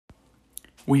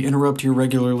We interrupt your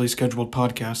regularly scheduled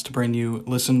podcast to bring you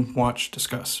Listen, Watch,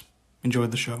 Discuss. Enjoy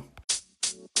the show.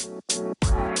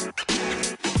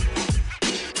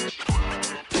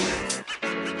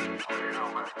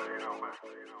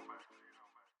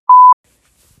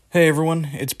 Hey everyone,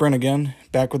 it's Brent again,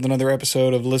 back with another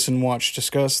episode of Listen, Watch,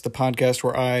 Discuss, the podcast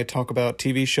where I talk about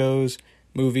TV shows,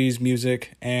 movies,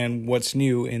 music, and what's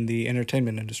new in the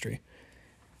entertainment industry.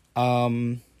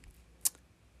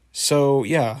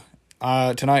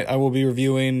 Tonight I will be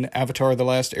reviewing Avatar: The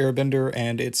Last Airbender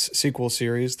and its sequel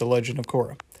series, The Legend of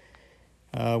Korra.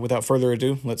 Without further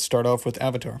ado, let's start off with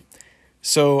Avatar.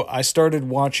 So I started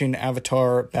watching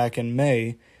Avatar back in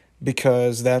May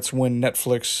because that's when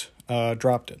Netflix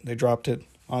dropped it. They dropped it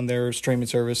on their streaming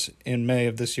service in May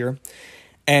of this year.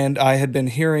 And I had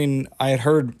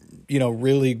heard,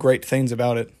 really great things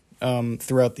about it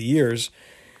throughout the years.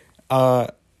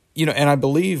 And I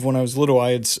believe when I was little,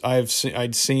 I'd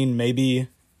seen maybe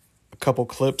a couple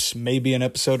clips, maybe an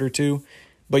episode or two,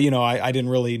 but I didn't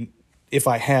really. If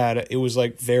I had, it was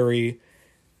like very,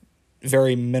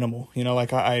 very minimal.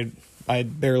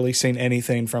 I'd barely seen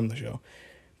anything from the show,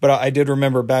 but I did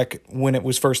remember back when it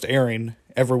was first airing,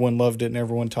 everyone loved it and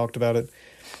everyone talked about it,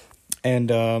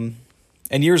 and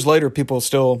years later, people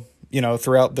still,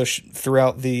 throughout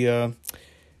the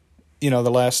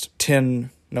last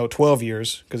 12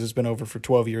 years, because it's been over for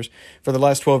 12 years. For the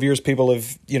last 12 years, people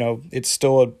have, it's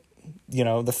still,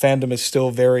 the fandom is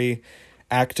still very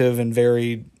active and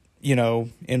very,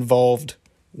 involved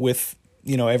with,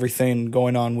 everything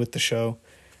going on with the show.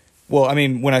 Well, I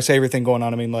mean, when I say everything going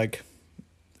on, I mean, like,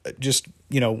 just,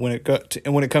 when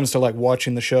it comes to, like,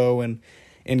 watching the show and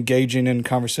engaging in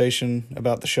conversation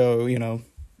about the show,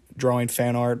 drawing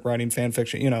fan art, writing fan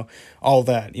fiction, all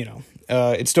that,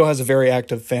 it still has a very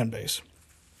active fan base.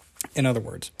 In other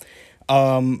words,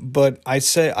 but I'd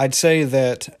say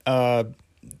that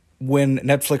when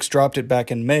Netflix dropped it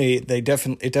back in May, it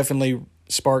definitely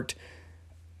sparked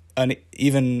an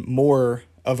even more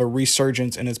of a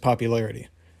resurgence in its popularity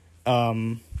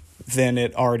than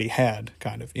it already had,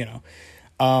 kind of,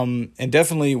 and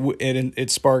definitely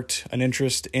it sparked an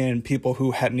interest in people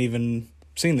who hadn't even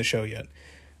seen the show yet,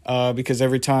 because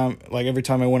every time I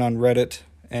went on Reddit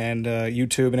and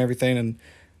YouTube and everything, and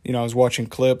I was watching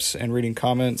clips and reading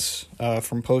comments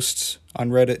from posts on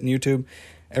Reddit and YouTube.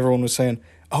 Everyone was saying,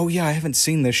 "Oh yeah, I haven't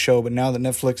seen this show, but now that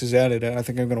Netflix has added it, I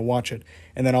think I'm going to watch it."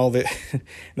 And then all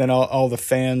the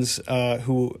fans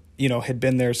who had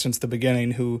been there since the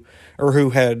beginning, who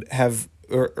had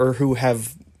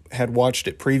watched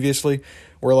it previously,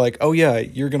 were like, "Oh yeah,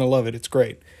 you're going to love it. It's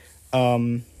great."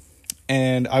 And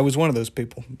I was one of those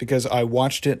people because I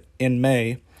watched it in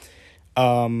May.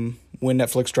 When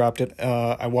Netflix dropped it,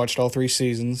 I watched all 3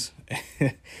 seasons.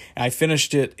 I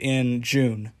finished it in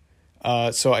June.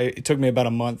 So it took me about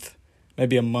a month,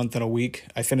 maybe a month and a week.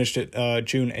 I finished it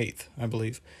June 8th, I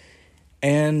believe.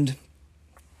 And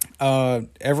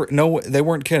they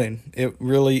weren't kidding. It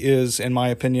really is, in my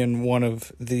opinion, one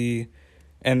of the,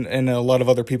 and a lot of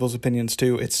other people's opinions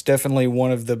too, it's definitely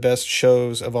one of the best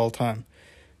shows of all time,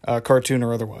 cartoon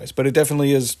or otherwise. But it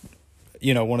definitely is,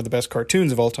 one of the best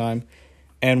cartoons of all time.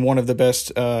 And one of the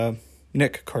best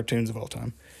Nick cartoons of all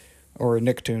time, or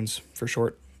Nicktoons for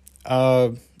short.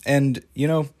 I'm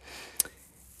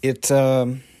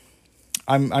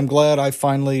glad I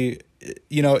finally,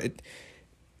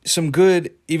 some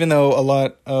good, even though a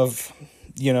lot of,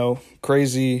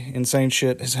 crazy, insane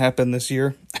shit has happened this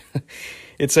year.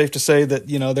 It's safe to say that,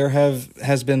 there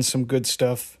has been some good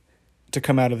stuff to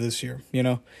come out of this year,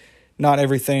 Not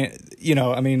everything,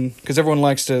 because everyone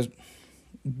likes to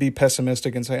be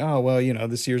pessimistic and say, "Oh, well,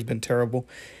 this year's been terrible."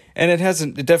 And it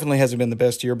definitely hasn't been the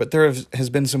best year, but there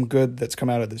has been some good that's come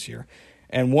out of this year.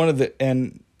 And one of the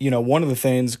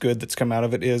things good that's come out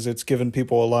of it is it's given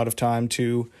people a lot of time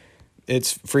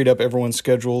it's freed up everyone's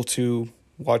schedule to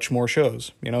watch more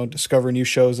shows, discover new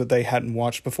shows that they hadn't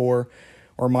watched before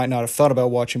or might not have thought about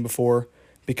watching before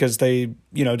because they,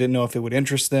 didn't know if it would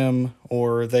interest them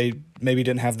or they maybe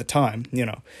didn't have the time,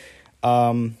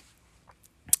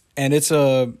 and it's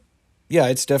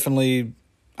definitely,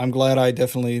 I'm glad I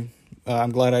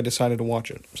decided to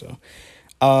watch it. So,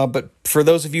 but for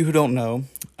those of you who don't know,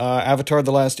 Avatar: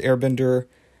 The Last Airbender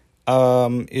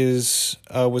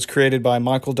was created by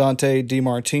Michael Dante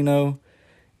DiMartino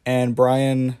and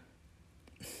Brian,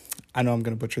 I know I'm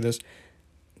going to butcher this,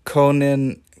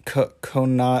 Konietzko.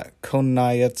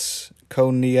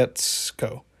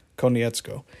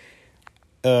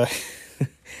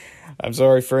 I'm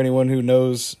sorry for anyone who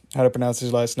knows how to pronounce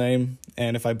his last name,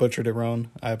 and if I butchered it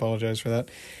wrong, I apologize for that.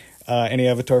 Any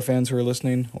Avatar fans who are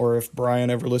listening, or if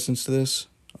Brian ever listens to this,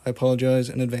 I apologize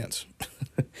in advance.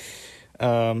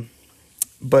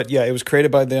 But yeah, it was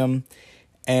created by them,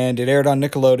 and it aired on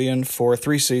Nickelodeon for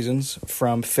 3 seasons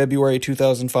from February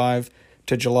 2005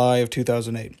 to July of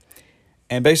 2008.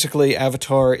 And basically,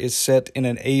 Avatar is set in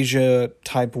an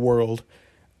Asia-type world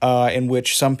in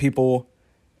which some people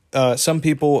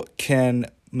can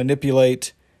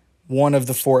manipulate one of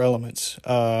the 4 elements.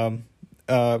 What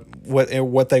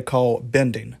they call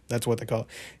bending. That's what they call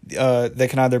it. They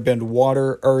can either bend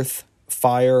water, earth,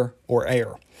 fire, or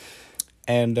air.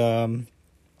 And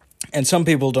some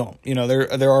people don't. You know,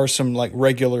 there are some like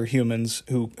regular humans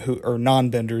who are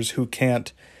non-benders who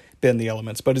can't bend the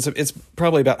elements, but it's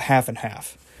probably about half and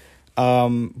half.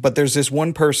 But there's this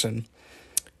one person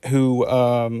who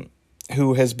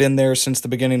has been there since the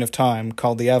beginning of time,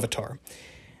 called the Avatar.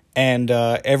 And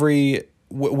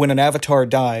when an Avatar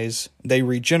dies, they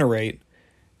regenerate,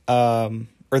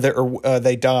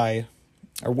 they die.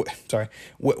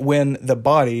 When the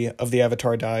body of the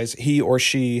Avatar dies, he or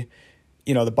she,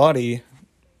 the body,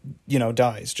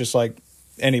 dies just like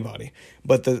anybody.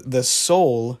 But the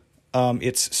soul,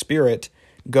 its spirit,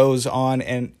 goes on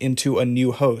and into a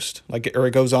new host, or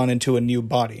it goes on into a new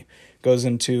body, goes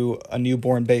into a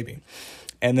newborn baby,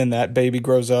 and then that baby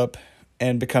grows up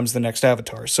and becomes the next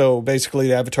Avatar. So basically,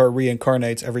 the Avatar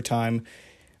reincarnates every time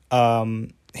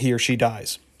he or she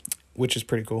dies, which is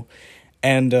pretty cool.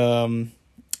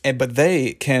 But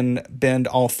they can bend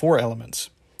all 4 elements,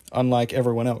 unlike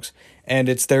everyone else. And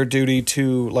it's their duty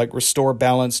to like restore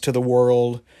balance to the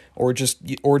world, or just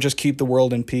keep the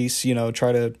world in peace.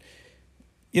 Try to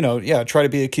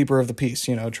be a keeper of the peace.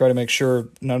 Try to make sure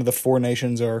none of the 4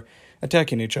 nations are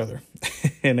attacking each other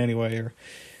in any way, or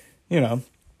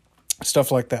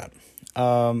stuff like that.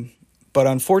 But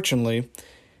unfortunately,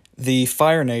 the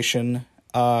Fire Nation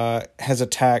has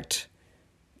attacked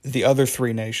the other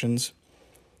 3 nations.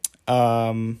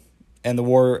 And the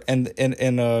war, and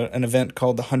in an event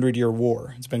called the 100-Year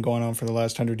War. It's been going on for the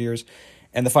last 100 years.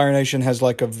 And the Fire Nation has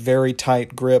like a very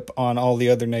tight grip on all the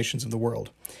other nations of the world.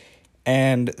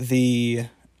 And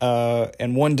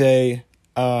one day,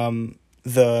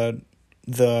 the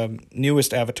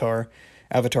newest Avatar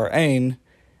Aang,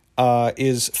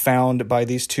 is found by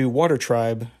these 2 Water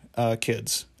Tribe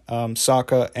kids,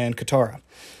 Sokka and Katara.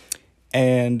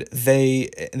 And they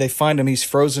find him. He's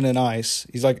frozen in ice.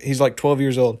 He's like 12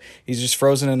 years old. He's just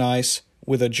frozen in ice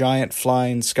with a giant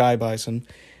flying sky bison,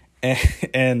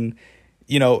 and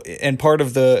part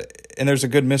of and there's a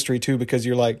good mystery too, because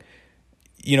you're like,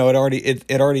 it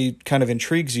already kind of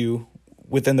intrigues you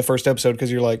within the first episode,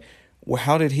 because you're like, well,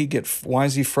 why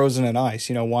is he frozen in ice?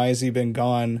 Why has he been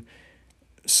gone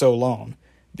so long?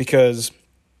 Because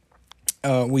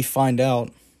we find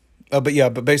out.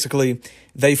 But basically,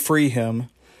 they free him,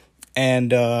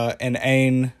 and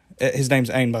Aang, his name's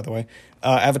Aang, by the way,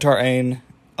 Avatar Aang,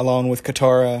 along with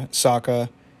Katara, Sokka,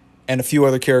 and a few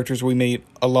other characters we meet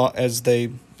a lot as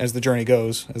the journey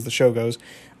goes, as the show goes,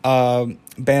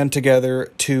 band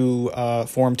together to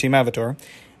form Team Avatar,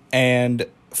 and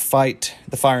fight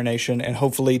the Fire Nation, and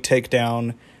hopefully take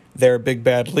down their big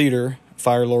bad leader,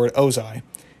 Fire Lord Ozai,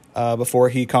 before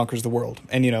he conquers the world.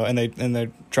 And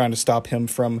they're trying to stop him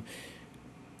from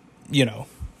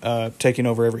taking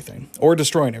over everything or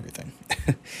destroying everything.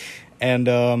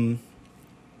 and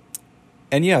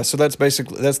yeah, so that's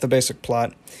the basic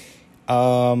plot.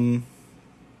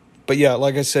 But yeah,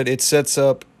 like I said, it sets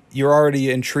up, you're already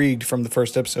intrigued from the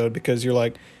first episode, because you're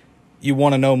like, you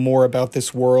want to know more about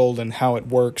this world and how it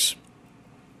works.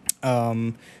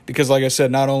 Because like I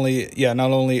said, not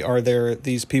only are there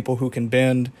these people who can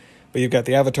bend, but you've got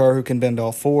the Avatar who can bend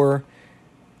all 4.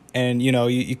 And,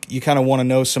 you kind of want to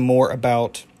know some more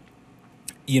about,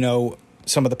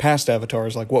 some of the past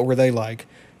Avatars, like what were they like?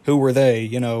 Who were they?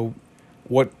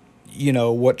 What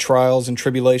trials and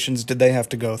tribulations did they have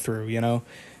to go through?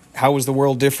 How was the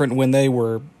world different when they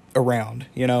were around?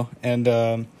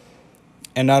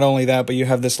 And not only that, but you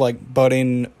have this like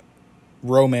budding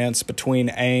romance between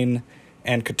Aang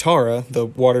and Katara, the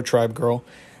Water Tribe girl,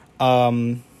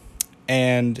 and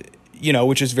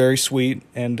which is very sweet,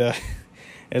 and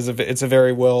it's a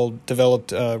very well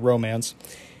developed romance,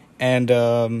 and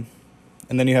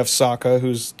then you have Sokka,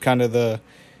 who's kind of the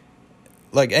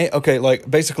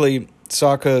basically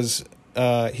Sokka's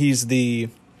he's the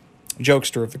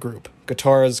jokester of the group.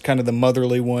 Katara's kind of the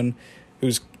motherly one,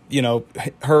 who's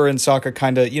her and Sokka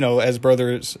kind of, as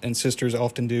brothers and sisters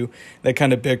often do, they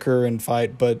kind of bicker and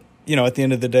fight, but at the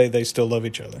end of the day, they still love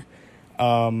each other.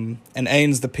 And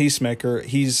Aang's the peacemaker.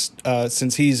 He's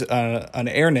since he's an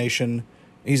Air Nation,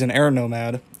 he's an air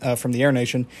nomad from the Air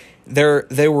Nation.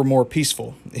 They were more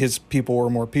peaceful. His people were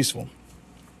more peaceful,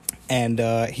 and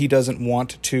he doesn't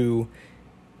want to,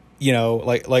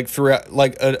 throughout,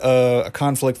 a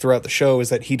conflict throughout the show is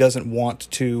that he doesn't want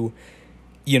to,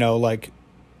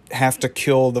 have to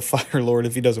kill the Fire Lord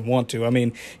if he doesn't want to. I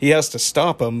mean, he has to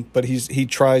stop him, but he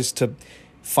tries to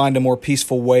find a more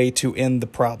peaceful way to end the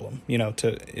problem,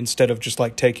 to instead of just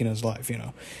taking his life,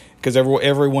 because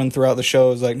everyone throughout the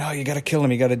show is like, no, you got to kill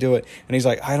him, you got to do it, and he's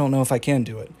like, I don't know if I can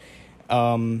do it.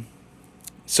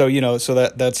 So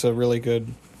that's a really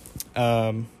good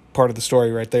part of the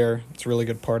story right there. It's a really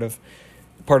good part of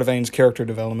Aang's character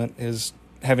development, is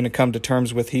having to come to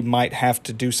terms with he might have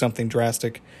to do something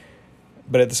drastic,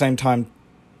 but at the same time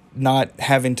not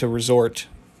having to resort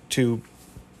to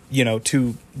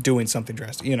doing something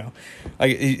drastic.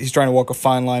 He's trying to walk a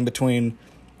fine line between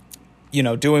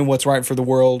doing what's right for the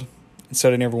world and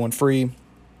setting everyone free,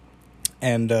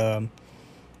 and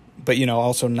but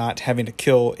also not having to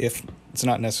kill if it's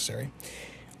not necessary.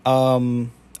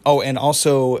 And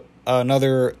also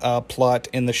another plot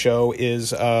in the show is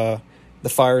the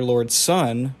Fire Lord's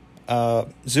son,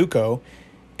 Zuko,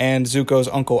 and Zuko's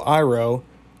uncle Iroh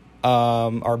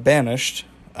are banished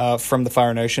from the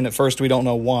Fire Nation. At first, we don't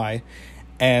know why,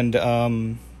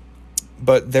 and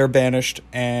but they're banished,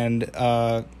 and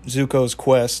Zuko's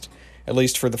quest, at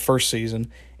least for the first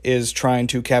season, is trying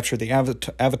to capture the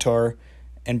Avatar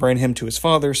and bring him to his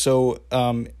father, so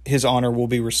his honor will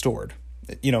be restored,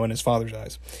 in his father's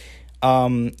eyes.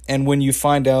 And when you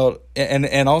find out,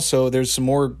 and also there's some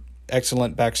more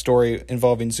excellent backstory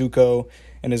involving Zuko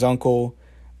and his uncle,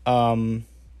 and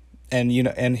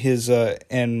his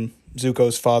and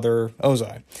Zuko's father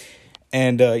Ozai,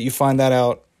 and you find that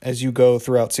out as you go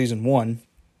throughout season 1,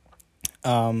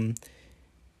 and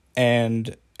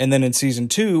then in season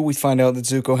 2 we find out that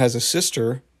Zuko has a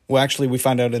sister. Well, actually, we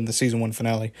find out in the season 1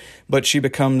 finale, but she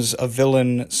becomes a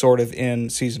villain sort of in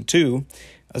season 2,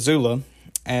 Azula,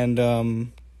 and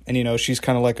she's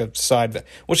kind of like a side.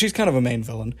 Well, she's kind of a main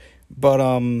villain, but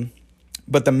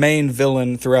the main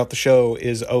villain throughout the show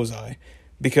is Ozai,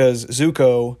 because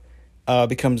Zuko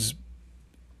becomes.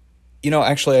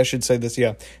 Actually, I should say this.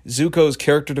 Yeah, Zuko's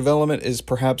character development is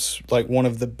perhaps one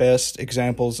of the best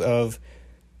examples of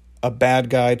a bad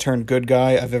guy turned good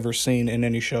guy I've ever seen in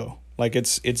any show.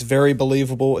 It's very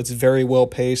believable. It's very well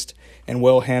paced and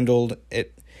well handled.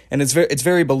 It's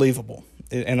very believable.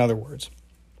 In other words,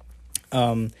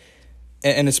 and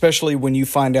especially when you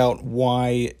find out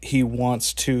why he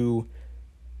wants to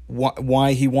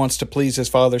please his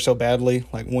father so badly.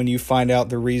 When you find out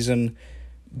the reason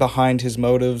behind his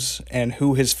motives and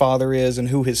who his father is and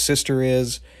who his sister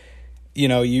is, you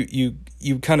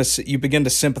begin to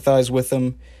sympathize with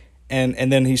him,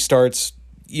 and then he starts.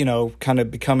 Kind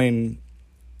of becoming,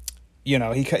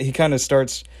 he kind of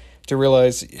starts to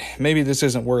realize maybe this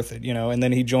isn't worth it, and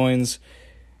then he joins,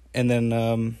 and then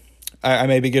I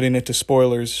may be getting into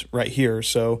spoilers right here,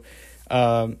 so,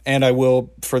 and I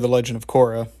will for The Legend of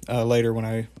Korra later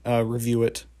when I review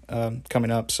it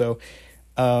coming up, so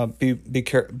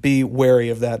be wary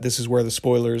of that. This is where the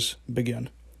spoilers begin.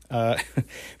 But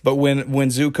when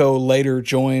Zuko later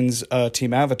joins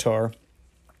Team Avatar,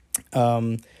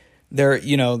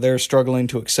 they're struggling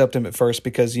to accept him at first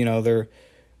because they're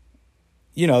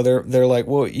like,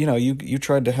 well, you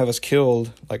tried to have us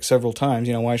killed several times,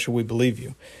 why should we believe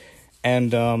you?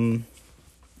 And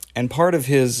part of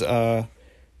his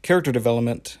character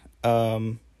development,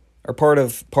 or part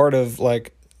of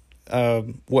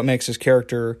what makes his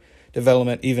character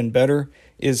development even better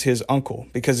is his uncle,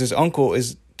 because his uncle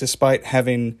is, despite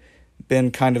having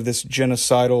been kind of this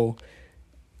genocidal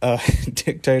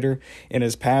dictator in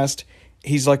his past,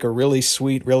 he's a really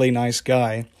sweet, really nice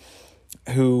guy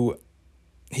who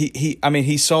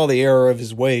he saw the error of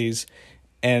his ways,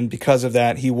 and because of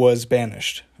that he was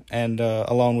banished, and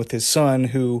along with his son,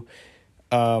 who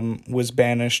was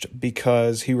banished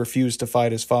because he refused to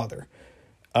fight his father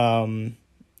in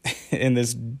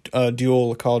this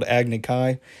duel called Agni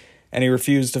Kai, and he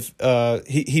refused to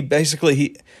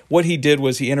what he did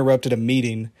was he interrupted a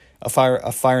meeting, a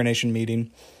Fire Nation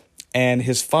meeting, and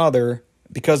his father,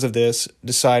 because of this,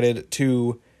 decided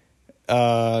to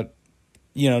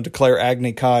declare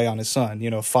Agni Kai on his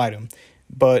son, fight him.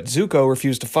 But Zuko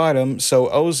refused to fight him, so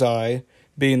Ozai,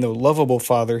 being the lovable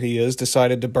father he is,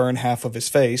 decided to burn half of his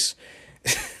face.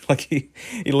 He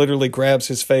literally grabs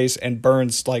his face and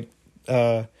burns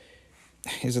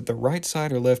is it the right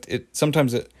side or left? I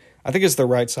think it's the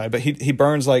right side, but he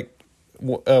burns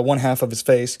one half of his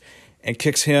face and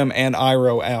kicks him and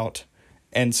Iroh out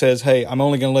and says, hey, I'm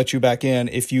only going to let you back in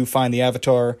if you find the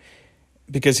Avatar,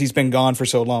 because he's been gone for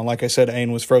so long. Like I said,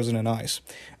 Aang was frozen in ice.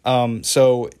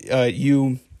 So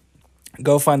you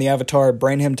go find the Avatar,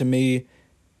 bring him to me,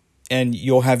 and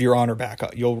you'll have your honor back.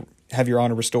 have your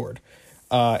honor restored,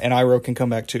 and Iroh can come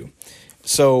back too.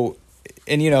 So,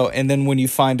 and then when you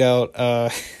find out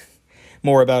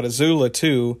more about Azula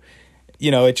too,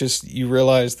 you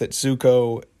realize that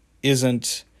Zuko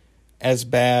isn't as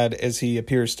bad as he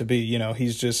appears to be.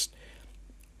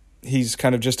 He's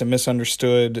kind of just a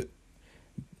misunderstood,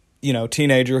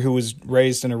 teenager who was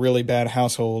raised in a really bad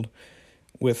household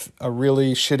with a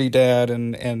really shitty dad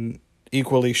and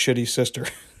equally shitty sister.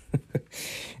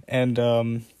 And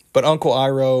but Uncle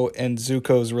Iroh and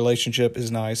Zuko's relationship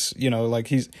is nice.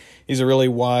 He's a really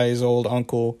wise old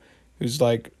uncle who's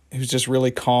just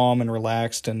really calm and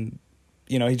relaxed, and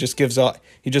he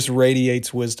just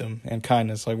radiates wisdom and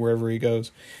kindness wherever he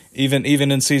goes. Even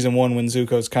in season 1 when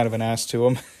Zuko's kind of an ass to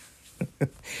him.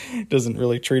 Doesn't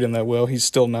really treat him that well. He's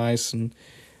still nice, and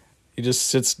he just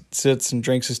sits and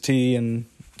drinks his tea and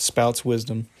spouts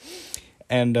wisdom.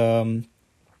 And along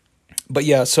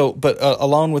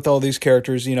with all these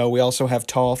characters, we also have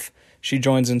Toph. She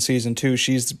joins in season 2.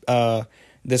 She's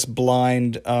this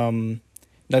blind. Now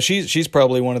she's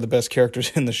probably one of the best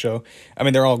characters in the show. I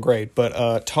mean, they're all great, but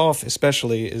Toph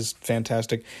especially is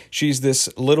fantastic. She's this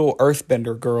little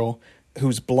earthbender girl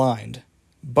who's blind,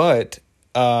 but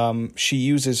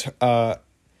she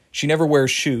never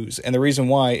wears shoes, and the reason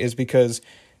why is because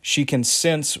she can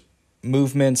sense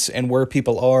movements and where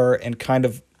people are, and kind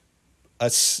of a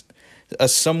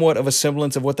somewhat of a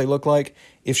semblance of what they look like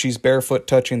if she's barefoot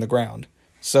touching the ground.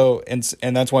 So and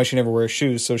that's why she never wears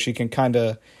shoes, so she can kind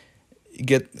of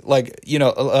get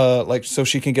so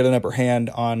she can get an upper hand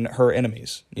on her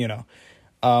enemies.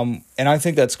 And I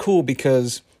think that's cool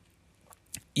because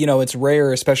it's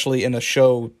rare, especially in a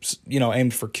show,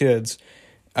 aimed for kids.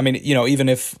 I mean, even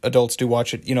if adults do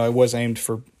watch it, it was aimed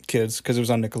for kids because it was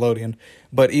on Nickelodeon.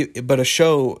 But a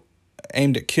show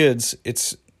aimed at kids,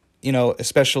 it's,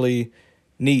 especially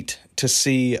neat to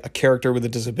see a character with a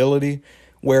disability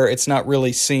where it's not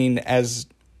really seen as,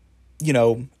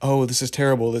 oh, this is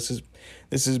terrible, this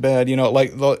is bad,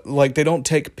 like they don't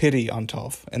take pity on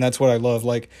Toph, and that's what I love.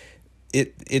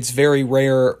 It's very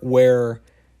rare where,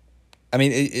 I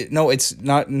mean, it's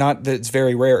not that it's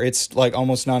very rare. It's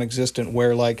almost non-existent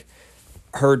where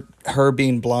her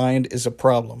being blind is a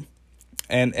problem,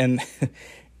 and and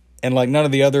none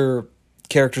of the other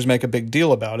characters make a big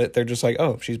deal about it. They're just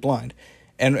oh, she's blind,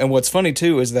 and what's funny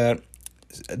too is that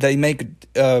they make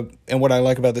and what I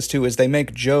like about this too is they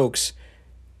make jokes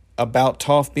about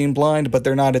Toph being blind, but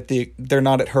they're not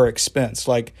at her expense.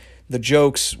 The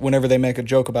jokes, whenever they make a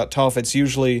joke about Toph, it's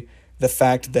usually the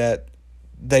fact that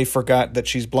they forgot that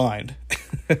she's blind.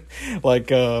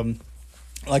 There's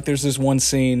this one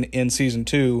scene in season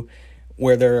 2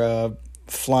 where they're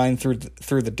flying through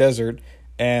the desert,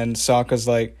 and Sokka's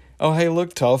like, "Oh, hey,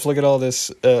 look, Toph, look at all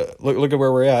this. Look at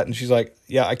where we're at." And she's like,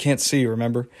 "Yeah, I can't see.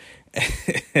 Remember?"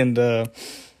 and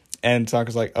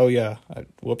Sokka's like, "Oh yeah,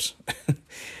 whoops."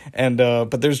 And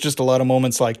but there's just a lot of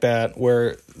moments like that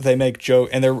where they make joke,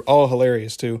 and they're all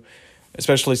hilarious too,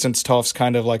 especially since Toph's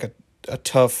kind of like a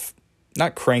tough.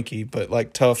 Not cranky,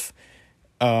 but tough,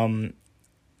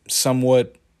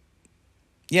 somewhat.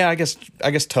 Yeah, I guess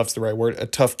tough's the right word. A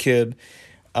tough kid,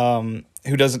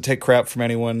 who doesn't take crap from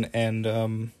anyone,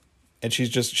 and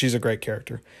she's a great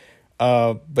character.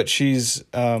 But she's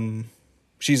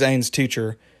Aang's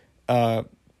teacher,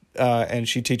 and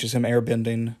she teaches him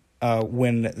airbending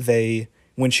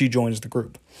when she joins the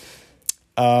group.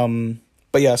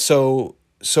 But yeah, so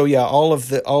yeah, all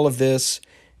of this.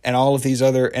 And all of these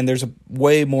other, and there's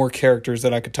way more characters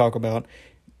that I could talk about.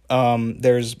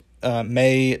 There's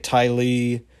Mai, Ty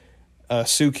Lee,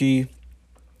 Suki,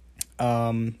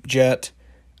 Jet.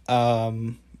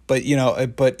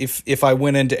 But if I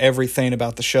went into everything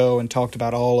about the show and talked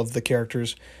about all of the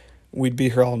characters, we'd be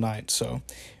here all night. So,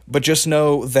 but just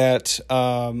know that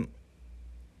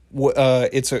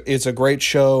it's a great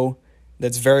show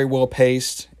that's very well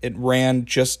paced. It ran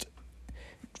just.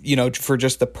 For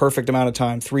just the perfect amount of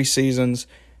time, 3 seasons,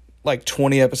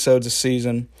 20 episodes a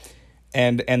season,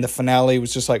 and the finale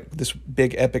was just this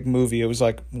big epic movie. It was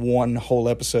one whole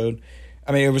episode.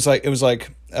 I mean, it was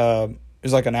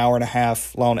an hour and a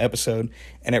half long episode,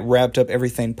 and it wrapped up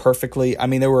everything perfectly. I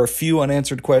mean, there were a few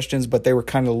unanswered questions, but they were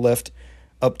kind of left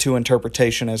up to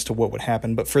interpretation as to what would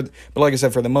happen. But like I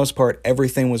said, for the most part,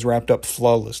 everything was wrapped up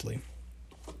flawlessly.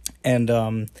 And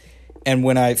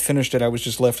when I finished it, I was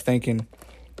just left thinking,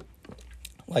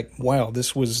 wow,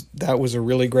 that was a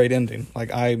really great ending.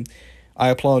 I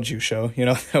applaud you, show.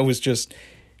 That was just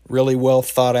really well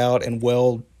thought out and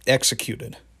well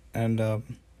executed. And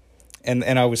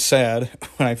I was sad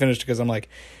when I finished because I'm like,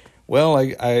 well,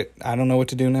 I don't know what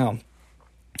to do now.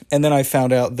 And then I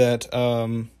found out that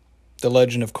The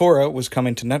Legend of Korra was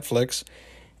coming to Netflix,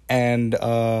 and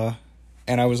I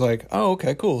was like, oh,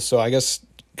 okay, cool. So I guess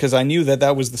because I knew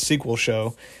that was the sequel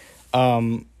show,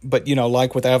 but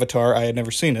like with Avatar, I had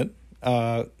never seen it.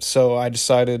 So I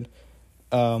decided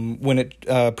when it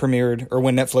premiered, or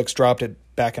when Netflix dropped it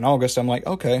back in August, I'm like,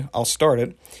 okay, I'll start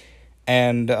it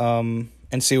and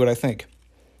see what I think.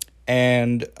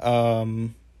 And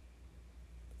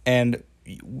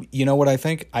you know what I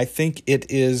think? I think it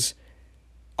is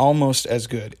almost as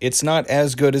good. It's not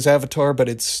as good as Avatar, but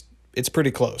it's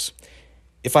pretty close.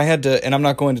 If I had to, and I'm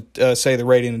not going to say the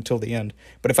rating until the end,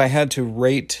 but if I had to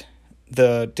rate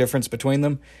the difference between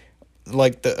them,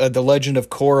 like the Legend of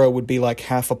Korra would be like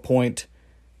half a point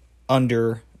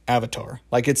under Avatar.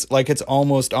 Like it's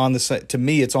almost on the, to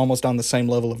me it's almost on the same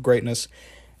level of greatness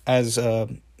as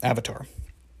Avatar,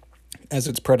 as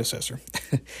its predecessor.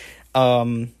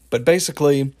 But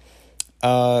basically,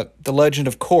 The Legend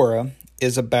of Korra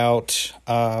is about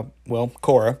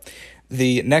Korra,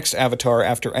 the next avatar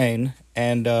after Aang,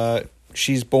 and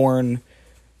she's born.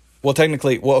 Well,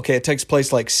 technically, it takes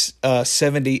place like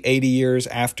 70, 80 years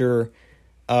after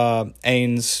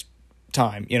Aang's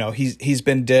time. He's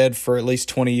been dead for at least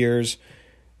 20 years,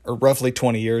 or roughly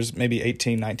 20 years, maybe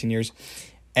 18, 19 years.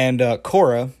 And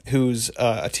Korra, who's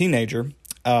a teenager,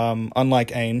 unlike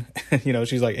Aang,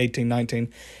 she's like 18,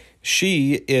 19,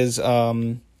 she is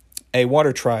a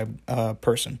water tribe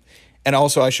person. And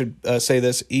also, I should say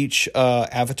this, each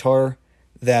avatar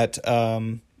that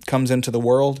comes into the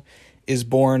world is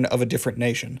born of a different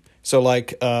nation. So,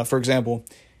 like, for example,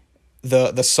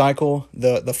 the cycle,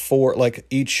 the four, like,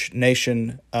 each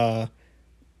nation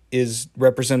is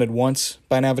represented once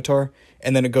by an avatar,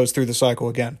 and then it goes through the cycle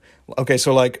again. Okay,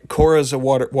 so, like, Korra's a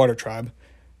water tribe.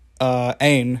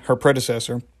 Aang, her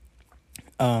predecessor,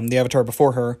 the avatar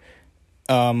before her,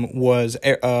 was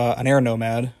an air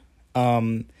nomad.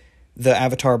 The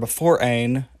avatar before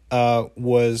Aang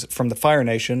was from the Fire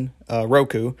Nation,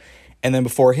 Roku, and then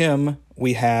before him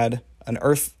we had an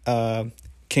Earth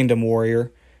Kingdom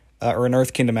warrior, or an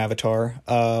Earth Kingdom avatar,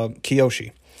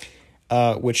 Kyoshi,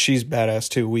 which she's badass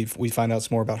too. We find out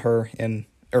some more about her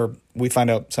we find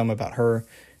out some about her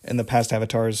in the past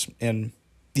avatars in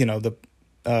the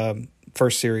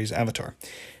first series Avatar.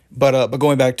 But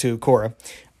going back to Korra,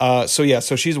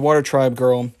 so she's a water tribe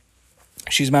girl.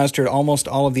 She's mastered almost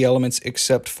all of the elements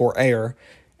except for air,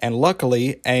 and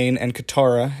luckily Aang and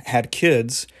Katara had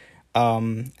kids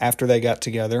after they got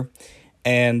together,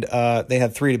 and they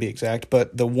had 3 to be exact,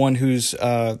 but the one who's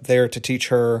there to teach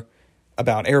her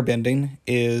about airbending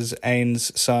is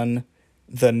Aang's son,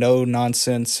 the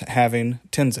no-nonsense having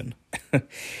Tenzin,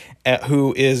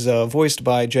 who is voiced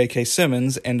by J.K.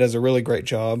 Simmons and does a really great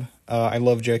job. I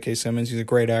love J.K. Simmons. He's a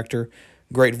great actor,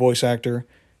 great voice actor.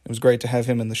 It was great to have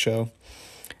him in the show.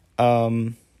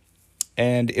 And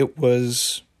it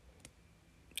was,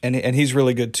 and he's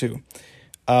really good too.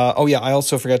 I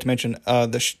also forgot to mention,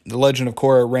 the Legend of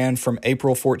Korra ran from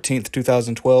April 14th,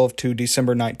 2012 to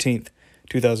December 19th,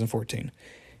 2014.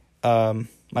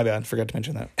 My bad, forgot to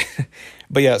mention that.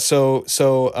 But yeah, so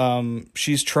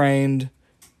she's trained,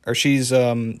 or she's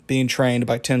being trained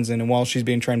by Tenzin, and while she's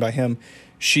being trained by him,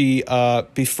 she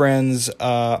befriends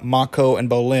Mako and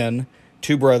Bolin,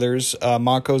 2 brothers.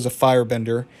 Mako's a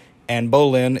firebender, and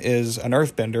Bolin is an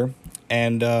earthbender,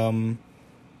 and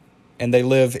they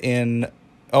live in.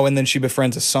 Oh, and then she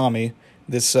befriends Asami,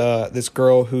 this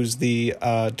girl who's the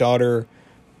daughter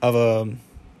of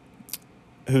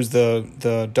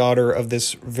the daughter of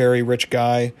this very rich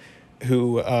guy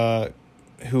who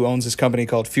owns this company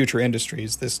called Future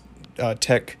Industries. This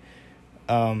tech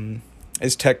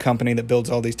company that builds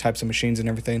all these types of machines and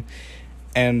everything,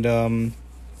 and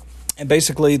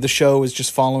basically the show is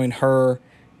just following her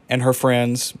and her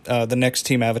friends, the next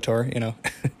team Avatar,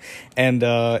 and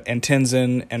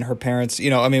Tenzin and her parents.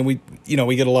 We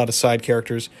get a lot of side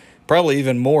characters, probably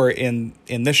even more in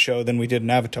this show than we did in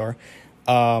Avatar,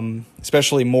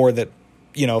 especially more that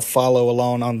follow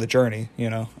along on the journey.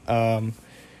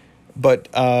 But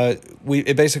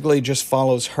it basically just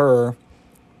follows her,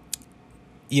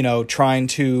 trying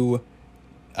to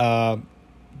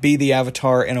be the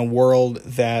Avatar in a world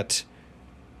that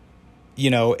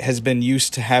has been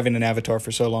used to having an avatar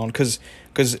for so long. Because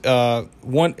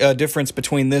one difference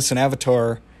between this and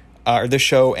Avatar, or this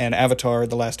show and Avatar: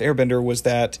 The Last Airbender, was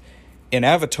that in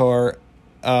Avatar,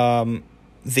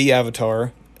 the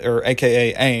Avatar, or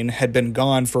AKA Aang, had been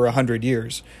gone for 100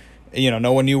 years.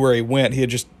 No one knew where he went. He had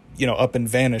just up and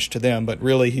vanished to them. But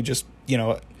really, he just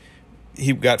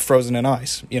he got frozen in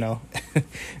ice.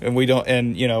 And we don't.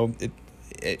 And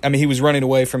he was running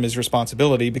away from his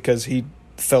responsibility because he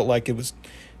felt like it was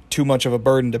too much of a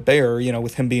burden to bear,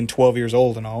 with him being 12 years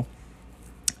old and all.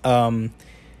 But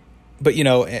but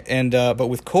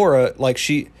with Korra,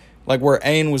 where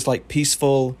Aang was like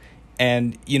peaceful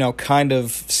and kind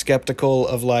of skeptical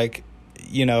of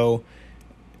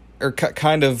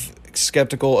kind of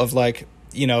skeptical of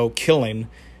killing.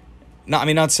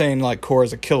 Not saying like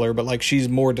Korra's a killer, but like she's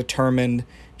more determined,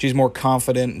 she's more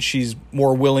confident, and she's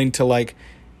more willing to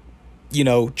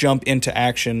jump into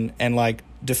action and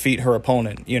defeat her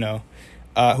opponent,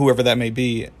 whoever that may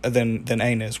be, than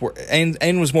Aang is. Where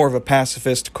Aang was more of a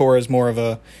pacifist, Korra's more of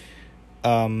a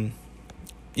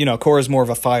Korra's more of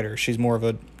a fighter. She's more of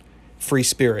a free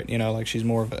spirit, she's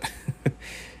more of a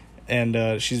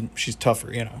and she's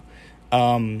tougher,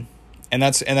 and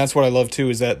that's what I love too,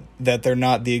 is that they're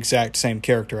not the exact same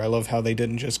character. I love how they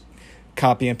didn't just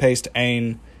copy and paste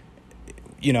Aang,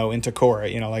 into Korra.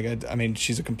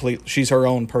 She's her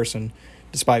own person,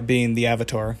 despite being the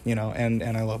Avatar, and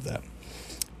I love that.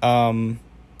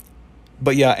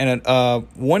 But yeah, and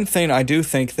one thing I do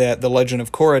think that The Legend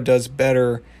of Korra does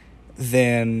better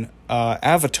than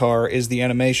Avatar is the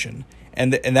animation,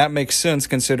 and that makes sense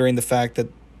considering the fact that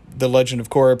The Legend of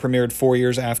Korra premiered 4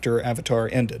 years after Avatar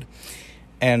ended.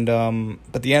 And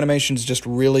but the animation's just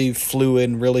really fluid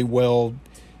and really well,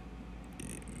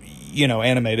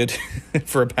 animated,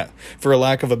 for a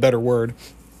lack of a better word.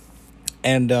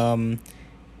 And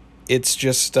it's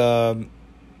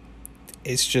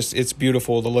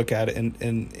beautiful to look at it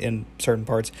in certain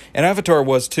parts. And Avatar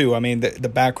was too. I mean, the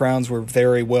backgrounds were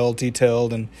very well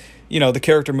detailed, and the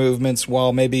character movements,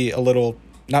 while maybe a little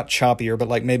not choppier,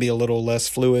 but maybe a little less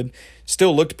fluid,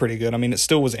 still looked pretty good. I mean, it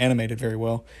still was animated very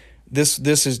well.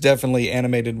 This is definitely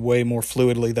animated way more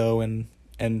fluidly though, and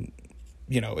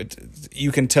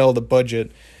you can tell the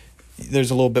budget. There's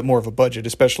a little bit more of a budget,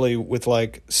 especially with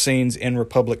scenes in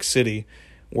Republic City,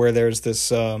 where there's this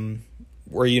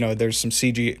there's some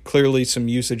CG, clearly some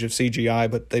usage of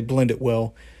CGI, but they blend it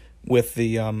well with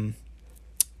the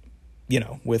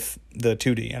with the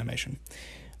 2D animation.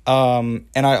 And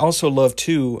I also love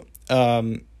too,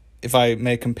 if I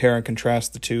may compare and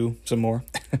contrast the two some more,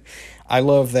 I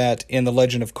love that in The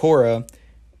Legend of Korra,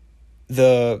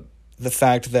 the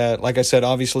fact that, like I said,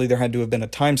 obviously there had to have been a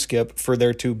time skip for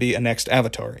there to be a next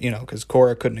Avatar, because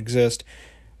Korra couldn't exist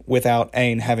without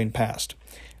Aang having passed.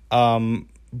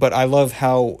 But I love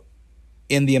how,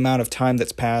 in the amount of time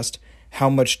that's passed, how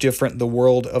much different the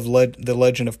world of The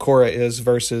Legend of Korra is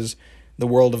versus the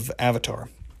world of Avatar.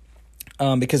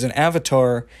 Because in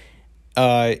Avatar,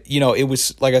 it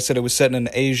was, like I said, it was set in an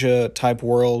Asia-type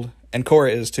world, and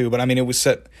Korra is too, but I mean,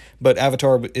 but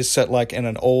Avatar is set in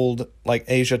an old,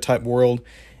 Asia-type world,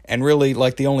 and really,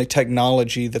 the only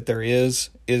technology that there is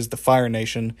the Fire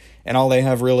Nation, and all they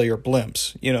have really are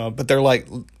blimps, but they're like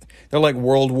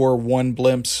World War I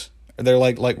blimps. They're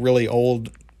like really old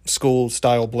school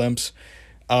style blimps.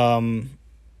 And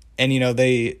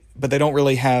they don't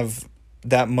really have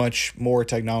that much more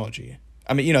technology.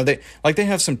 I mean, they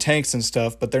have some tanks and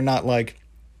stuff, but they're not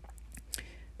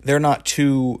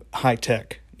too high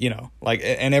tech,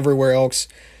 and everywhere else.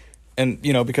 And,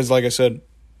 because like I said,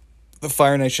 the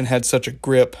Fire Nation had such a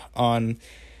grip on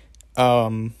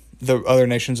the other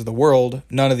nations of the world.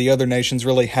 None of the other nations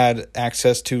really had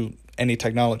access to any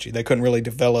technology. They couldn't really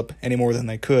develop any more than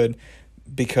they could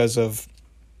because of,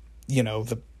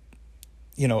 the,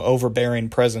 overbearing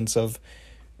presence of,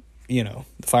 the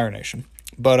Fire Nation.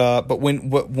 But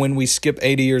when we skip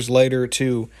 80 years later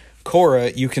to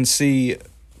Korra, you can see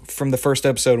from the first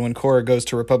episode when Korra goes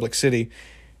to Republic City,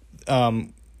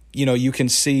 you can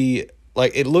see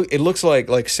it looks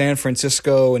like San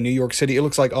Francisco and New York City. It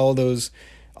looks like all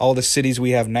the cities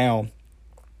we have now.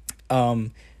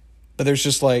 But there's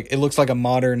just it looks like a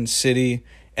modern city,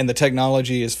 and the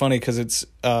technology is funny because it's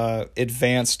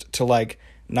advanced to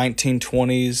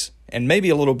 1920s and maybe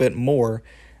a little bit more,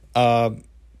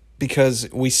 because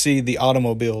we see the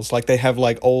automobiles, they have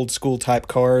old school type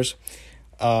cars,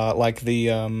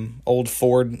 the old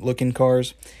Ford looking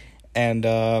cars, and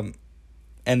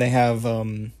they have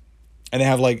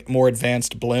more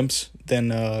advanced blimps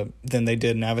than they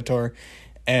did in Avatar,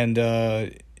 and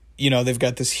they've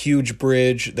got this huge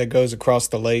bridge that goes across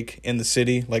the lake in the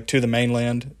city, to the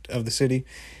mainland of the city,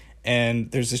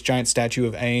 and there's this giant statue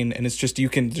of Aang, and it's just, you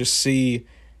can just see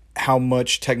how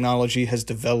much technology has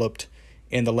developed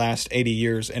in the last 80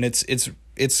 years, and it's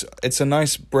a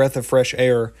nice breath of fresh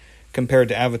air compared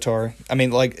to Avatar. I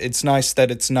mean, it's nice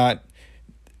that it's nice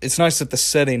that the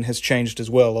setting has changed as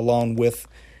well, along with,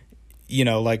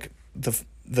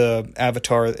 the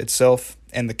Avatar itself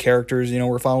and the characters,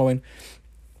 we're following.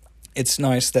 It's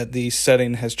nice that the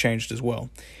setting has changed as well.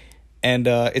 And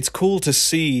it's cool to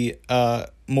see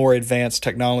more advanced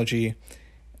technology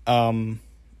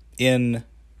in,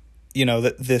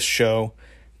 this show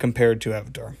compared to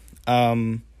Avatar.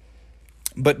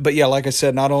 But yeah, like I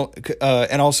said, not all,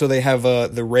 and also they have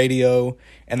the radio,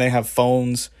 and they have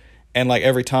phones, and like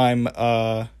every time,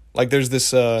 like there's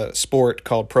this sport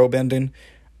called pro bending,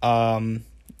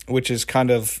 which is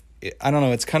kind of, I don't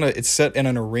know, it's set in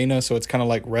an arena, so it's kind of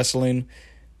like wrestling,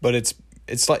 but it's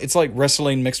like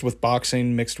wrestling mixed with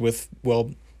boxing, mixed with,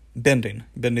 well, bending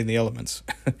the elements.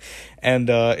 And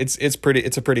it's a pretty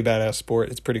badass sport.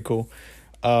 It's pretty cool.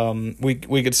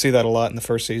 We could see that a lot in the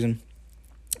first season.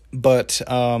 But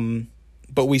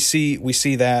we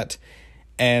see that,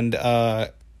 and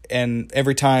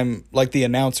every time, like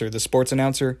the sports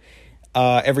announcer,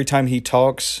 every time he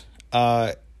talks,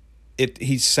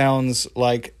 he sounds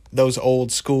like those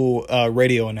old school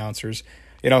radio announcers.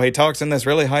 He talks in this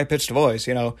really high pitched voice.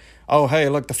 Oh hey,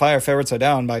 look, the Fire Ferrets are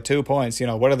down by 2 points.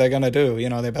 What are they gonna do?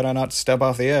 They better not step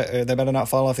off the edge. They better not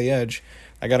fall off the edge.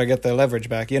 I gotta get their leverage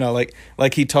back.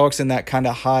 Like he talks in that kind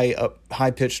of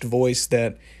high pitched voice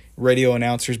that radio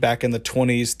announcers back in the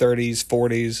 20s, 30s,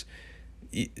 40s,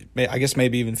 I guess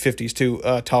maybe even 50s too,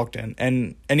 talked in.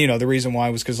 And the reason why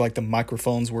was because like the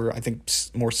microphones were, I think,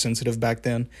 more sensitive back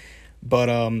then. But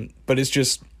it's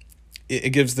just,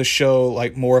 it gives the show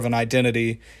like more of an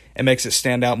identity and makes it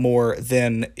stand out more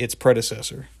than its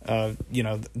predecessor.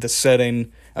 The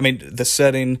setting,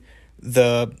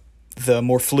 the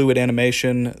more fluid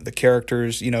animation, the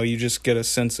characters, you just get a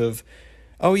sense of,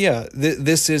 oh yeah,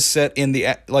 this is set in the,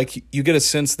 like, you get a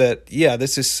sense that, yeah,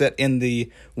 this is set in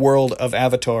the world of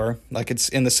Avatar, like it's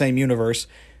in the same universe,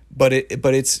 but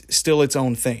it's still its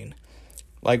own thing.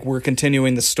 Like, we're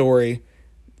continuing the story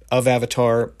of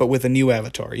Avatar, but with a new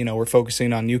Avatar. We're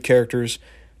focusing on new characters,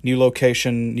 new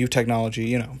location, new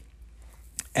technology,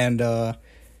 and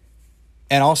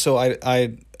also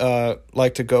I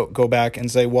like to go back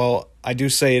and say, while I do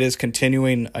say it is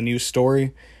continuing a new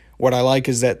story, what I like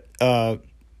is that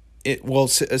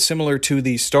similar to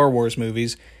the Star Wars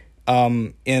movies,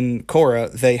 in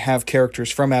Korra, they have characters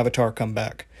from Avatar come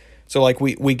back. So like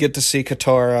we get to see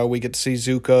Katara, we get to see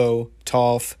Zuko,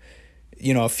 Toph,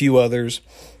 a few others,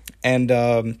 and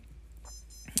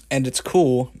it's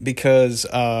cool because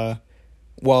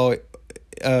while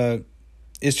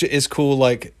it's cool,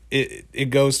 like it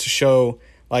goes to show,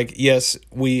 like, yes,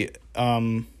 we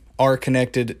are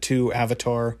connected to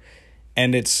Avatar,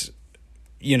 and it's,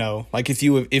 like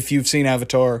if you've seen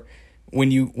Avatar,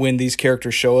 when these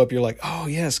characters show up, you're like, oh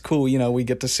yes, cool, we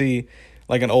get to see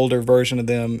like an older version of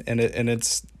them, and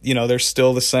it's they're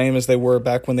still the same as they were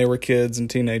back when they were kids and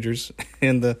teenagers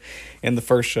in the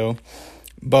first show.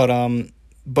 But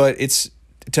it's,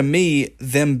 to me,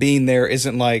 them being there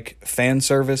isn't like fan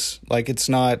service. Like, it's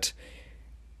not,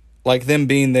 like, them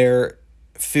being there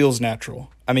feels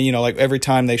natural. Like every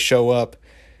time they show up,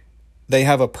 they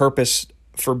have a purpose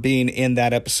for being in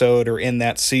that episode or in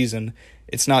that season.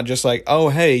 It's not just like, oh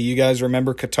hey, you guys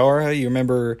remember Katara? You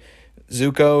remember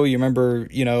Zuko? You remember,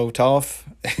 Toph?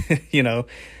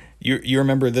 you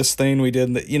remember this thing we did?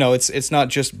 It's not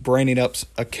just braining up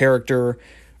a character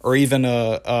or even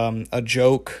a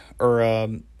joke or a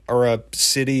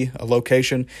city, a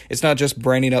location. It's not just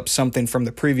braining up something from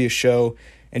the previous show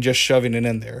and just shoving it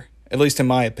in there. At least in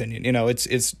my opinion,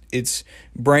 it's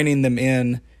braining them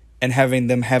in and having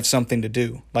them have something to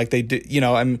do, like they do,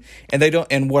 and they don't.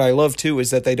 And what I love too is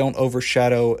that they don't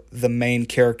overshadow the main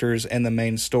characters and the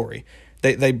main story.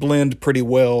 They blend pretty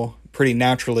well, pretty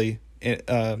naturally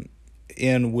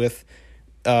in with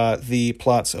the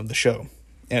plots of the show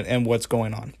and what's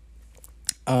going on.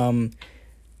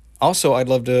 Also, I'd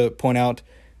love to point out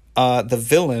the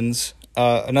villains.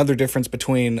 Another difference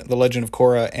between The Legend of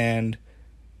Korra and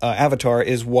Avatar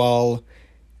is, while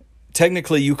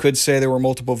technically you could say there were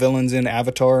multiple villains in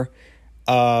Avatar,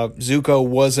 Zuko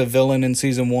was a villain in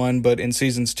season 1, but in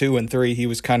seasons 2 and 3 he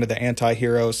was kind of the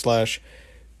anti-hero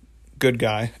 / good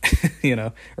guy,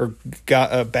 or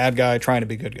bad guy trying to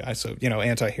be good guy, so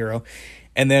anti-hero.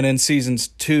 And then in season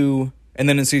 2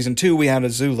 we had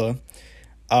Azula,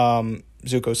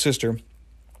 Zuko's sister.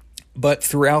 But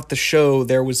throughout the show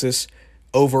there was this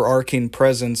overarching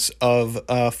presence of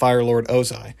Fire Lord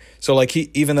Ozai. So like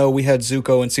even though we had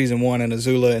Zuko in season 1 and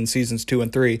Azula in seasons 2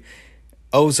 and 3,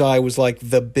 Ozai was like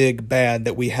the big bad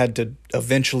that we had to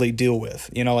eventually deal with.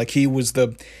 Like he was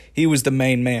the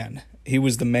main man. He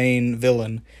was the main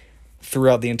villain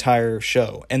throughout the entire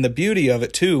show. And the beauty of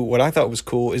it too, what I thought was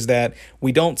cool, is that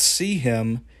we don't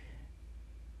fully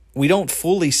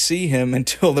see him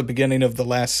until the beginning of the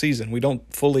last season. We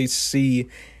don't fully see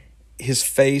his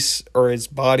face or his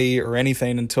body or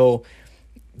anything until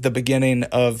the beginning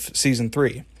of season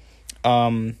 3,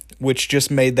 which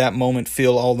just made that moment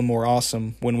feel all the more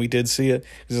awesome when we did see it.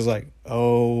 Because it's like,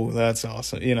 oh, that's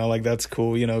awesome, like that's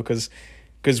cool, because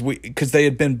they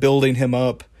had been building him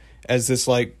up as this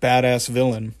like badass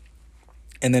villain,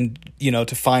 and then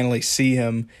to finally see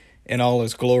him in all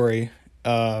his glory,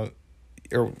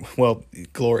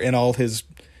 glory in all his,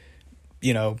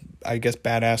 I guess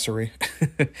badassery.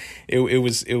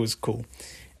 it was cool,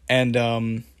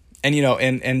 and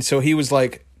so he was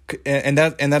like, and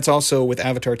that's also with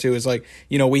Avatar too. Is like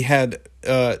we had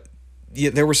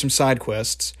there were some side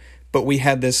quests, but we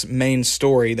had this main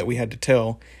story that we had to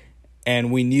tell,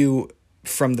 and we knew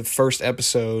from the first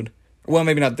episode, well,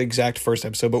 maybe not the exact first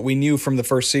episode, but we knew from the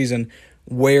first season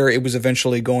where it was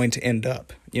eventually going to end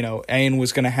up. Aang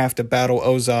was going to have to battle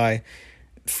Ozai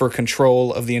for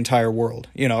control of the entire world,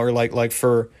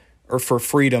 or for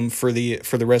freedom for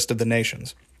the rest of the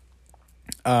nations.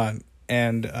 But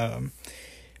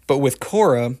with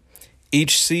Korra,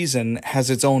 each season has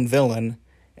its own villain,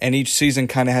 and each season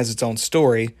kind of has its own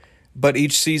story, but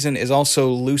each season is also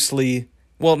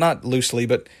not loosely,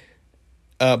 but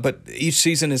each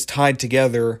season is tied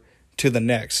together to the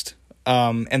next.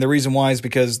 And the reason why is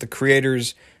because the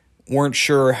creators weren't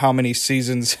sure how many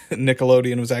seasons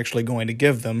Nickelodeon was actually going to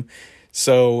give them.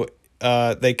 So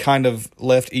they kind of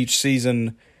left each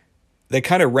season, they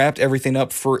kind of wrapped everything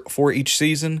up for each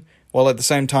season, while at the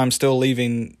same time still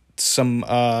leaving some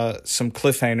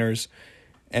cliffhangers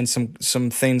and some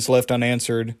things left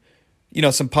unanswered.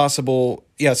 Some possible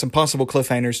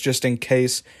cliffhangers just in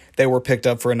case they were picked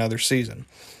up for another season.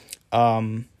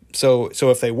 So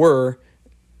if they were,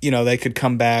 they could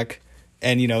come back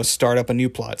and start up a new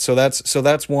plot. So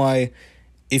that's why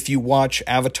if you watch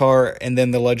Avatar and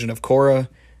then The Legend of Korra,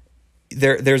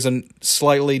 there's a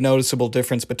slightly noticeable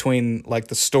difference between like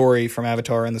the story from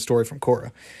Avatar and the story from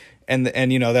Korra. And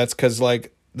that's because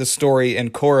like the story in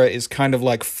Korra is kind of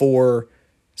like 4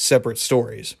 separate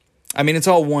stories. I mean, it's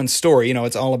all one story,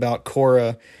 it's all about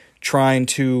Korra trying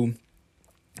to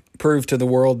prove to the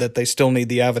world that they still need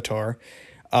the Avatar,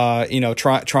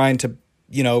 trying to,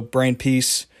 bring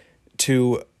peace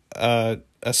to a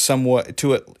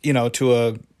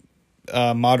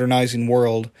modernizing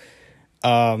world.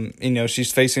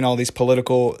 She's facing all this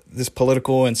political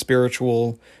and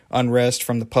spiritual unrest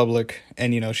from the public,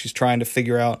 and she's trying to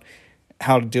figure out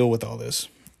how to deal with all this.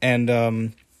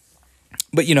 And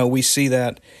but we see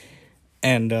that,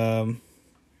 and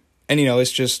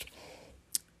it's just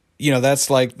that's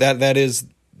like that is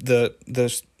the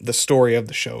story of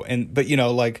the show. And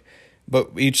but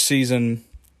each season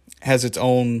has its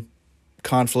own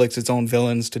conflicts, its own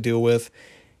villains to deal with,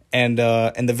 and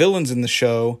the villains in the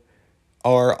show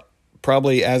are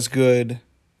probably as good.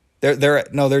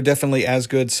 They're definitely as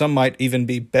good. Some might even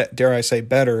be dare I say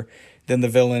better than the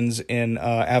villains in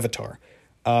Avatar.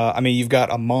 I mean, you've got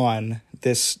Amon,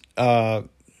 this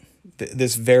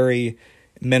very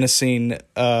menacing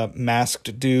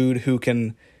masked dude who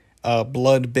can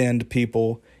blood bend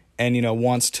people, and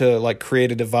wants to like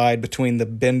create a divide between the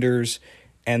benders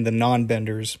and the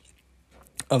non-benders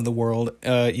of the world.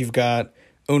 You've got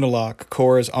Unalaq,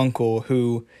 Korra's uncle,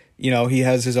 who he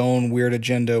has his own weird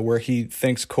agenda where he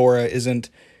thinks Korra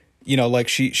isn't,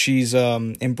 she's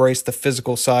embraced the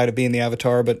physical side of being the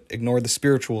Avatar, but ignored the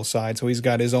spiritual side. So he's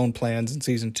got his own plans in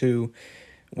season 2.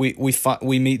 We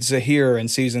meet Zahir in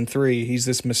season 3. He's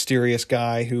this mysterious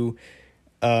guy who,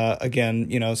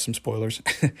 again, some spoilers,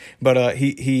 but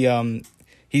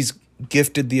he's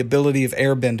gifted the ability of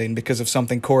airbending because of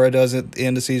something Korra does at the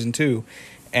end of season 2,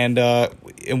 and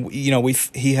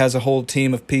he has a whole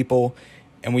team of people.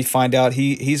 And we find out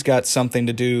he's got something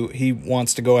to do. He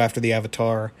wants to go after the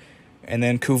Avatar. And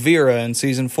then Kuvira in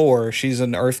season 4, she's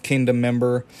an Earth Kingdom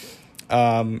member,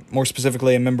 more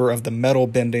specifically a member of the metal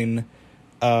bending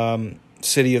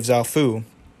city of Zaofu.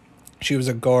 She was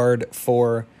a guard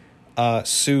for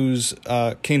Su's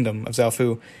kingdom of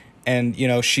Zaofu, and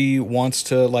she wants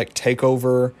to like take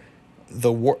over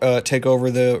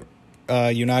the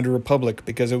United Republic,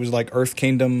 because it was like Earth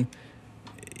Kingdom,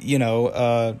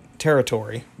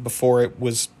 territory before it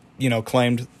was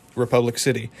claimed Republic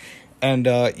City. And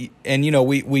we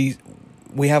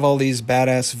have all these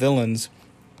badass villains,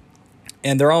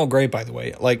 and they're all great, by the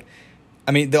way. Like,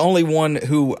 I mean, the only one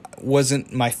who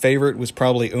wasn't my favorite was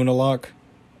probably Unalaq.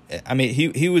 I mean,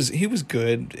 he was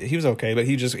good, he was okay, but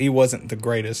he wasn't the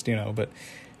greatest, but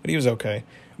he was okay.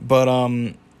 But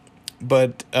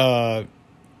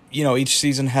each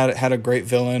season had a great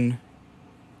villain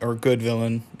or good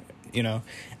villain,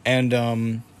 and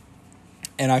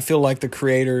I feel like the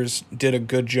creators did a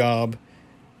good job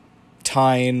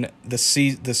tying the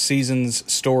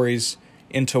season's stories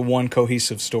into one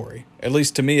cohesive story. At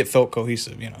least to me, it felt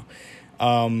cohesive,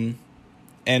 and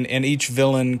each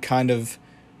villain kind of,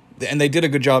 and they did a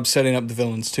good job setting up the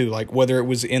villains too. Like whether it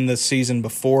was in the season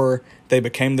before they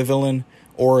became the villain,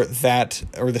 or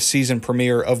the season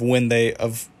premiere of when their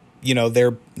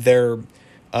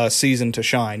season to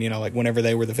shine. Like whenever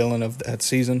they were the villain of that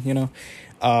season.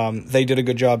 They did a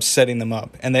good job setting them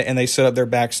up, and they set up their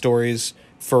backstories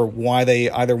for why they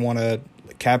either want to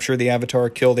capture the Avatar,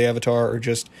 kill the Avatar, or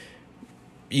just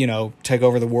take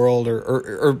over the world,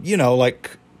 or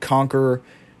like conquer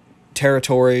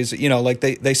territories. Like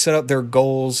they set up their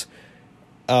goals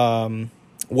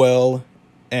well,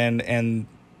 and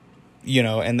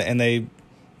they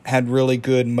had really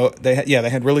good they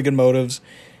had really good motives,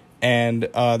 and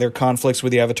their conflicts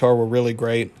with the Avatar were really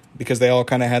great because they all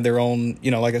kind of had their own,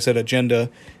 like I said, agenda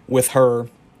with her.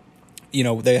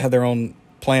 They had their own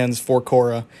plans for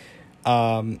Korra,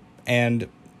 and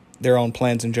their own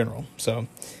plans in general. So,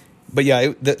 but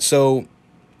yeah,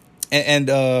 and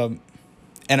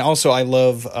also I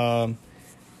love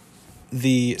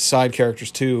the side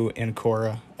characters too in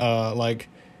Korra, like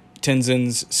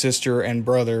Tenzin's sister and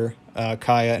brother,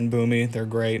 Kaya and Bumi. They're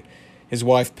great. His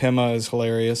wife Pema is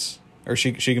hilarious, or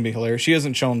she can be hilarious. She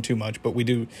hasn't shown too much, but we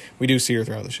do see her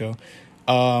throughout the show.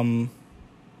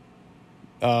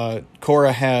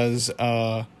 Korra has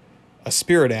a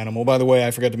spirit animal. By the way,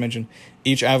 I forgot to mention,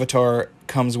 each Avatar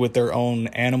comes with their own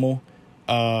animal,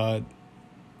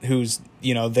 who's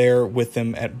there with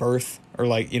them at birth, or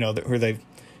like who they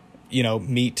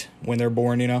meet when they're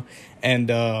born.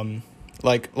 And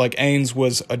like Aang's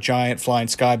was a giant flying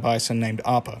sky bison named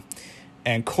Appa,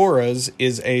 and Korra's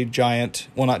is a giant,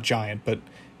 well, not giant, but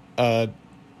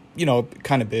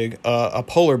kind of big, a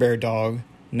polar bear dog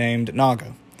named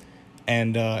Naga.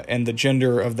 And the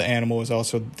gender of the animal is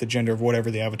also the gender of whatever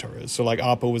the Avatar is. So like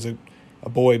Appa was a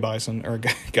boy bison, or a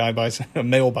guy bison, a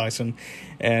male bison,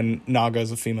 and Naga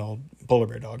is a female polar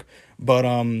bear dog. But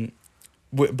I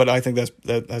think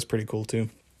that's pretty cool too.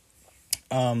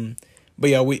 But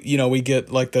yeah, we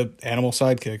get like the animal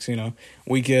sidekicks.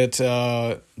 We get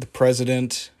the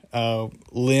president,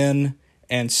 Lin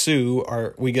and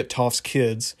Sue we get Toph's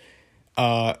kids,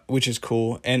 which is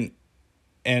cool, and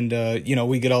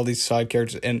we get all these side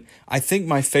characters, and I think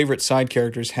my favorite side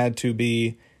characters had to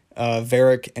be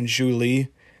Varrick and Zhu Li.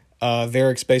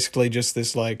 Varrick's basically just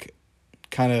this like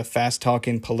kind of fast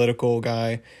talking political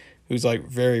guy who's like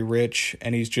very rich,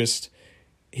 and he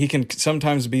can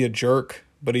sometimes be a jerk,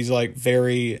 but he's like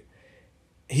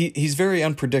he's very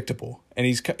unpredictable, and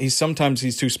he's sometimes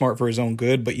he's too smart for his own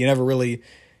good, but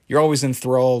you're always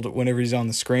enthralled whenever he's on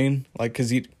the screen, like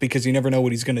because you never know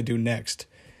what he's going to do next.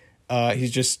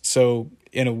 He's just so,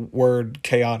 in a word,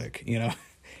 chaotic, in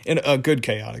a good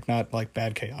chaotic, not like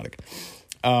bad chaotic.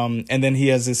 And then he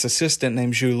has this assistant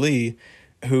named Zhu Li,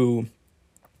 who's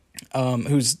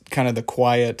kind of the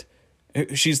quiet,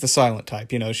 she's the silent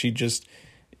type, she just,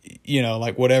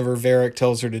 like whatever Varrick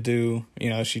tells her to do,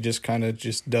 she just kind of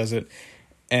just does it.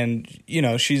 And,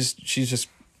 she's just,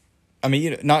 I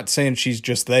mean, not saying she's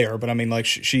just there, but I mean, like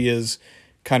she is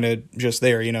kind of just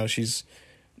there, she's,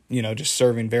 just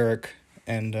serving Varrick,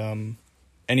 and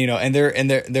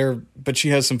they're, but she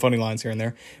has some funny lines here and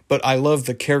there. But I love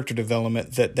the character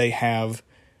development that they have,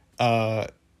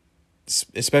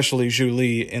 especially Zhu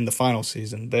Li in the final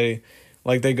season. They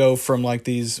go from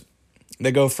this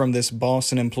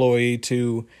boss and employee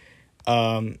to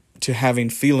having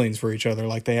feelings for each other.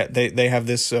 Like they have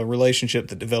this relationship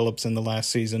that develops in the last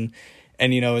season,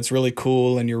 and it's really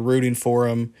cool, and you're rooting for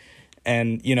him.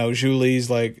 And, Zhu Li's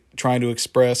like trying to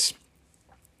express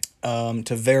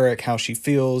to Varrick how she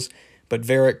feels, but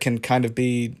Varrick can kind of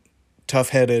be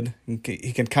tough-headed.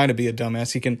 He can kind of be a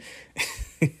dumbass. He can,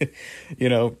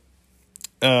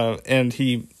 and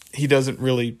he doesn't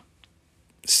really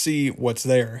see what's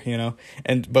there,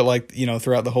 but like,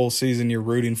 throughout the whole season, you're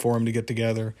rooting for him to get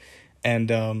together.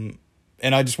 And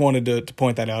I just wanted to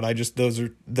point that out.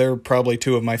 They're probably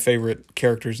two of my favorite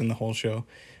characters in the whole show.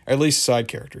 Or at least side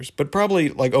characters, but probably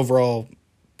like overall,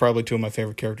 probably two of my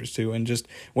favorite characters too. And just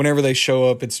whenever they show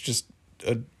up, it's just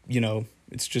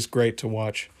it's just great to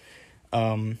watch,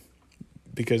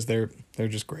 because they're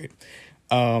just great.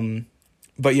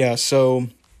 But yeah, so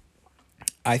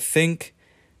I think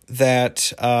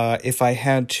that if I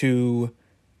had to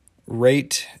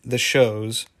rate the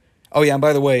shows, oh yeah, and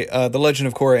by the way, The Legend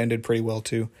of Korra ended pretty well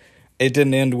too. It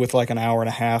didn't end with like an hour and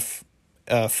a half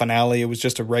finale. It was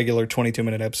just a regular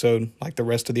 22-minute episode, like the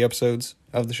rest of the episodes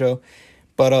of the show.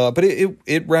 But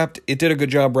it did a good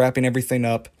job wrapping everything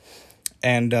up,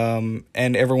 and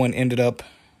everyone ended up,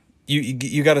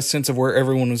 you got a sense of where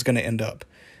everyone was going to end up.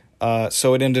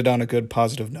 So it ended on a good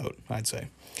positive note, I'd say.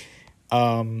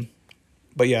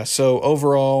 But yeah, so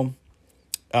overall,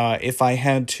 if I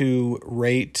had to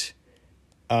rate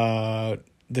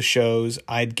the shows,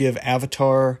 I'd give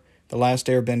Avatar: The Last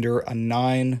Airbender a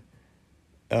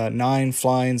 9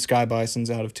 flying sky bisons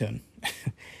out of 10.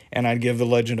 And I'd give The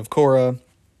Legend of Korra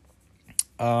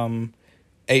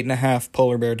 8.5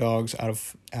 polar bear dogs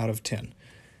out of 10.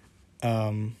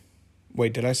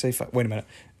 Wait, did I say 5? Wait a minute.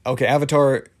 Okay,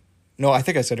 Avatar. No, I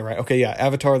think I said it right. Okay, yeah,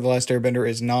 Avatar: The Last Airbender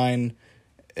is 9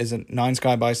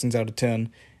 sky bisons out of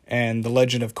 10, and The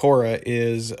Legend of Korra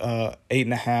is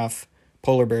 8.5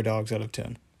 polar bear dogs out of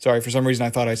 10. Sorry, for some reason I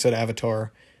thought I said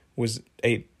Avatar was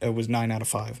 8. It was 9 out of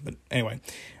 5. But anyway,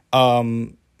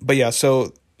 but yeah,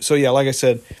 so yeah, like I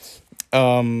said,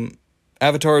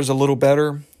 Avatar is a little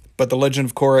better, but The Legend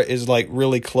of Korra is like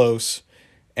really close,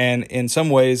 and in some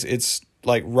ways it's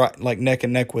like neck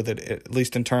and neck with it, at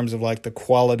least in terms of like the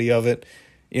quality of it,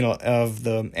 of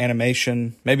the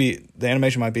animation. Maybe the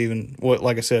animation might be even,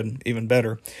 like I said, even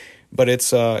better, but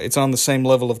it's on the same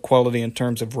level of quality in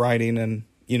terms of writing and,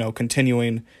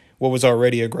 continuing what was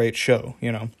already a great show,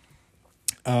 and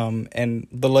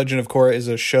The Legend of Korra is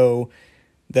a show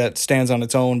that stands on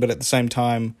its own, but at the same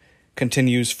time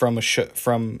continues from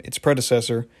from its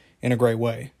predecessor in a great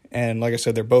way. And like I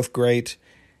said, they're both great.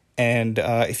 And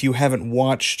if you haven't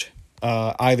watched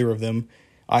either of them,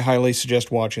 I highly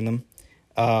suggest watching them.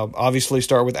 Obviously,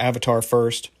 start with Avatar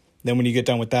first. Then when you get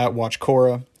done with that, watch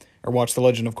Korra, or watch The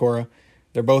Legend of Korra.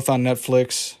 They're both on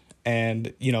Netflix,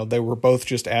 and, they were both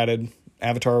just added.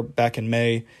 Avatar back in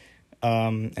May,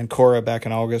 and Korra back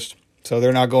in August. So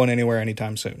they're not going anywhere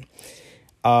anytime soon.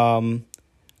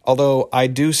 Although I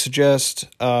do suggest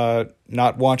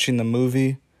not watching the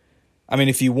movie. I mean,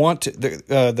 if you want to,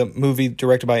 the movie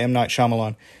directed by M. Night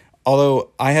Shyamalan,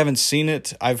 although I haven't seen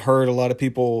it, I've heard a lot of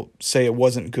people say it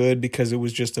wasn't good because it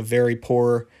was just a very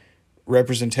poor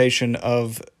representation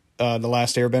of The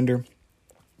Last Airbender,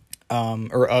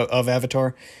 or of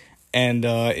Avatar, and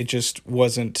it just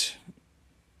wasn't,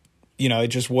 it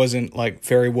just wasn't like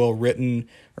very well written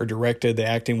or directed. The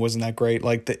acting wasn't that great.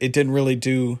 Like it didn't really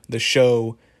do the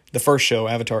first show,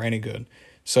 Avatar, any good.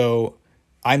 So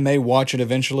I may watch it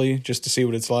eventually just to see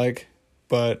what it's like,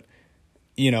 but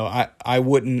I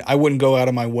wouldn't go out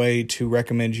of my way to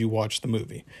recommend you watch the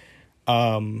movie,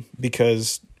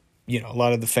 because a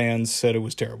lot of the fans said it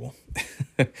was terrible,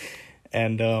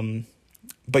 and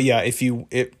but yeah,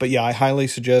 I highly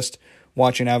suggest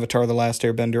watching Avatar: The Last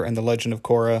Airbender and The Legend of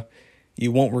Korra.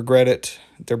 You won't regret it.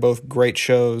 They're both great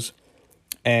shows,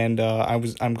 and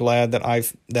I'm glad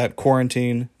that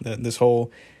quarantine, that this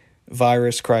whole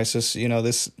virus crisis,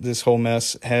 this whole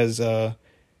mess has allowed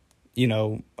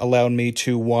me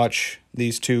to watch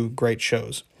these two great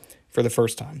shows for the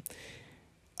first time.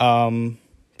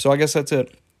 So I guess that's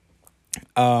it.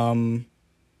 So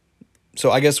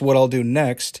I guess what I'll do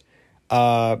next,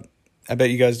 I bet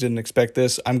you guys didn't expect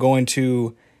this. I'm going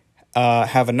to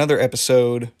have another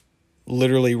episode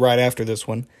literally right after this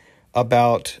one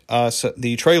about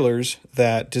the trailers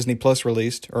that Disney Plus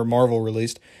released, or Marvel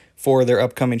released, for their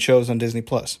upcoming shows on Disney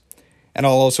Plus. And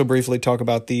I'll also briefly talk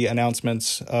about the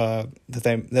announcements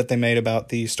that they made about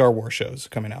the Star Wars shows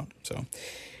coming out.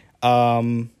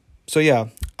 So yeah,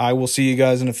 I will see you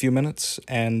guys in a few minutes,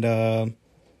 and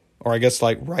or I guess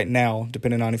like right now,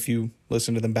 depending on if you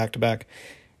listen to them back to back.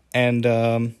 And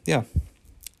yeah,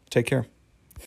 take care.